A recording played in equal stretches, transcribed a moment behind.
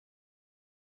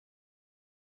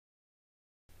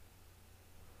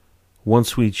One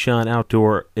Sweet Shot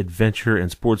Outdoor Adventure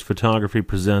and Sports Photography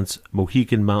presents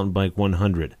Mohican Mountain Bike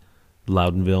 100,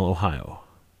 Loudonville, Ohio.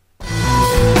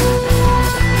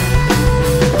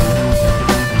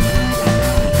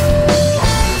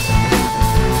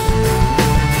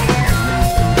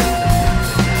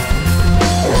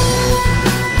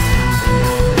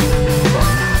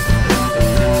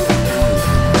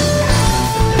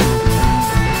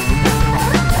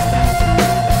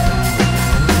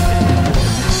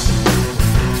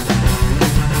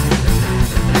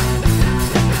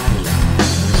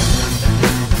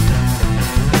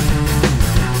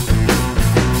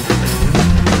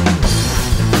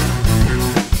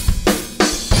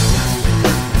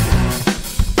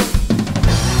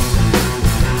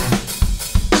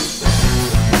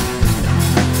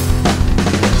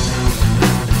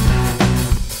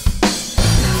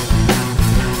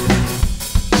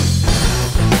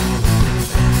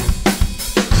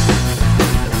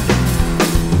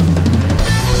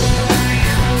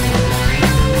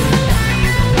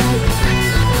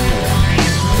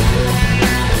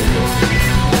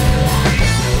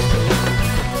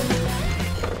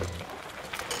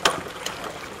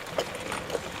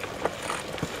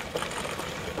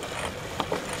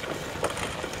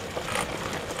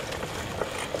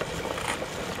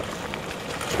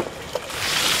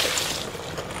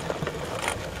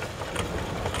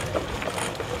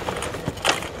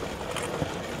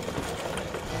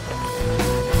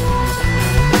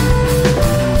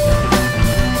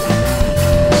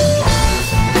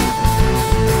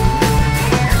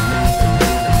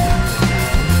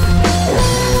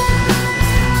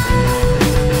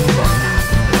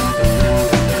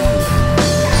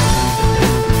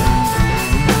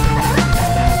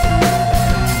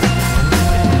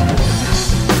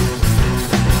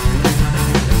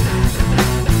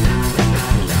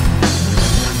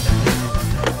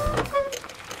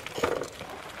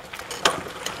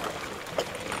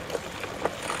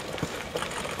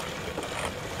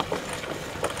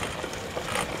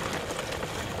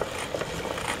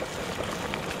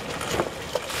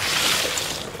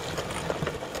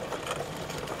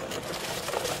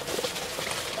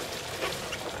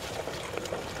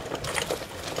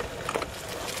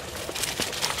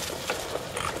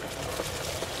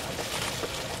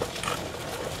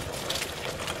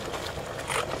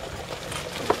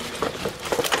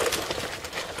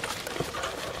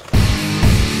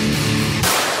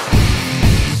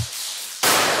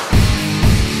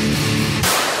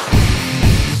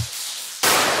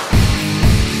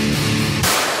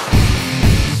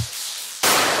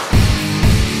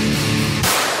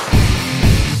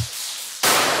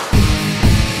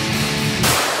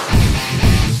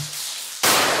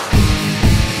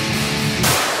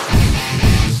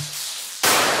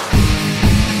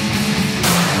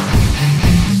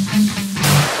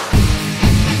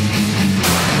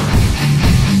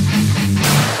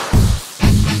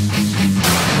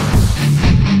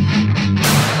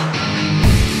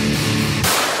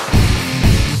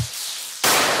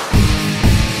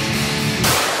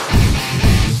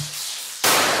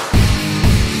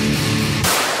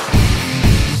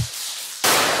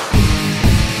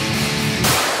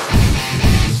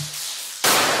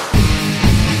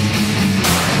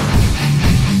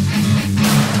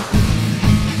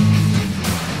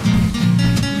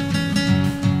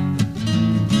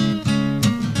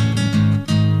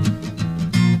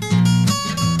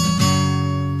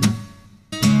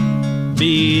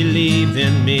 Believe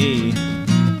in me,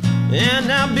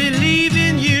 and I believe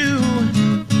in you.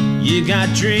 You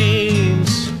got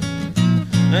dreams,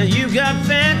 and you got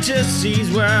fantasies.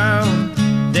 Well,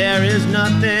 there is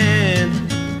nothing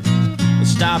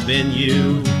stopping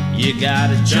you. You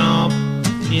gotta jump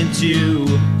into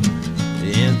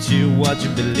what you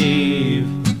believe.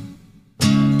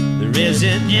 There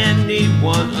isn't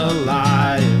anyone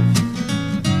alive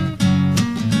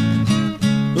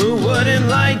who wouldn't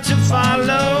like to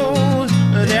follow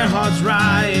their heart's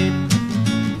right.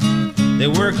 They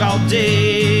work all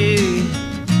day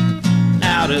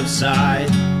out of sight.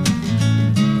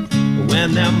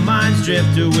 When their minds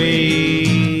drift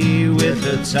away with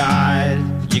the tide,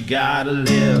 you gotta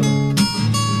live.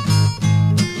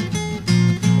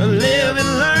 Live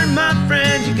and learn, my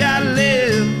friend, you gotta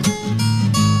live.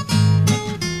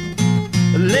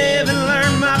 Live and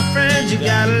learn, my friend, you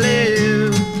gotta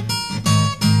live.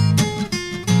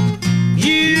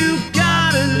 You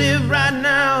gotta live right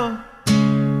now.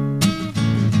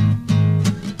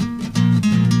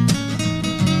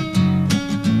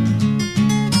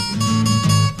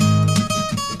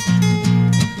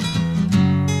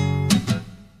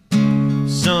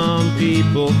 Some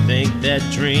people think that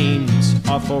dreams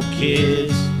are for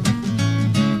kids.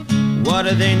 What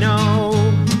do they know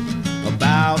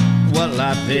about what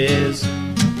life is?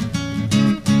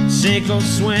 Sink or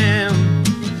swim,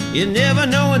 you never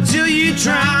know until you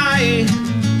try.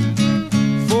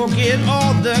 Forget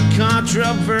all the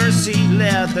controversy,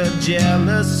 let the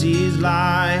jealousies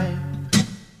lie.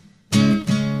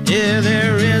 If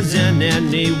there isn't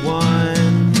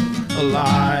anyone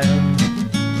alive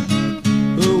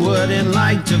who wouldn't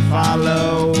like to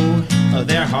follow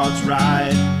their heart's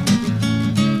ride,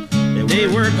 they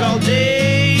work all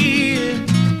day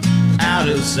out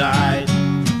of sight.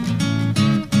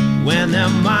 When their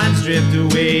minds drift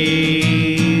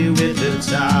away with the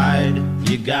tide,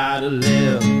 you gotta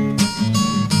live.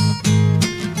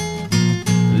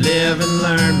 Live and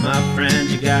learn, my friend,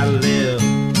 you gotta live.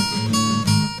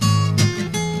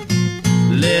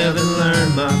 Live and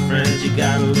learn, my friend, you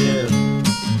gotta live.